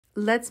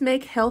Let's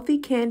make healthy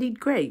candied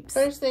grapes.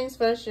 First things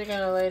first, you're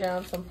going to lay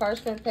down some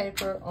parchment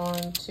paper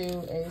onto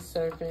a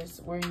surface.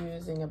 We're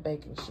using a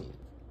baking sheet.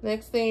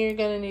 Next thing you're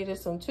going to need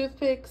is some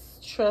toothpicks.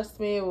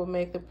 Trust me, it will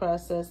make the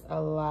process a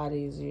lot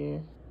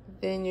easier.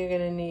 Then you're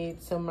going to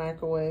need some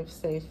microwave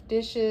safe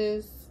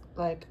dishes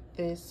like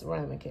this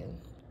ramekin.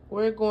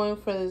 We're going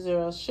for the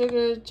 0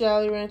 sugar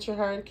Jolly Rancher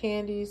hard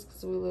candies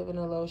because we live in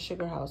a low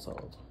sugar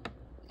household.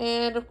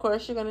 And of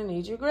course, you're gonna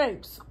need your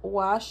grapes.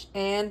 Wash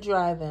and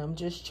dry them.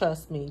 Just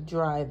trust me,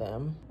 dry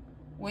them.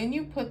 When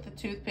you put the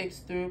toothpicks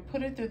through,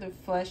 put it through the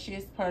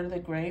fleshiest part of the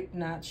grape,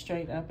 not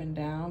straight up and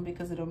down,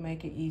 because it'll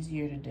make it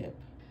easier to dip.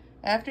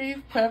 After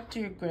you've prepped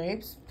your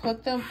grapes,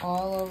 put them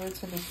all over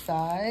to the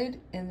side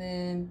and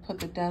then put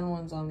the done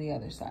ones on the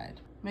other side.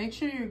 Make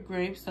sure your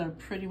grapes are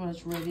pretty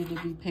much ready to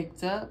be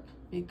picked up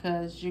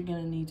because you're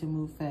gonna need to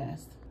move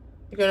fast.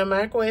 You're gonna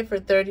microwave for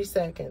 30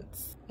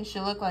 seconds. It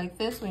should look like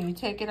this when you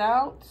take it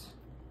out,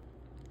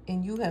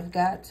 and you have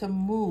got to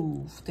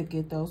move to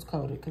get those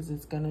coated because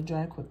it's gonna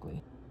dry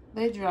quickly.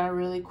 They dry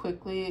really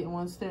quickly, and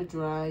once they're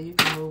dry, you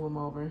can move them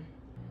over.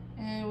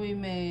 And we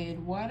made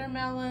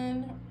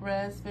watermelon,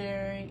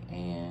 raspberry,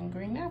 and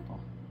green apple.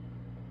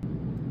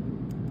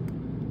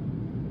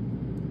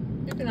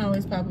 You can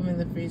always pop them in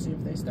the freezer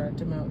if they start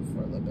to melt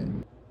for a little bit.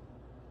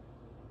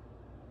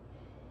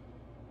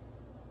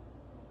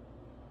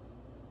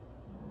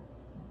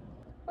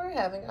 We're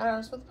having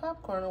ours with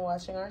popcorn and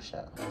watching our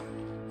show.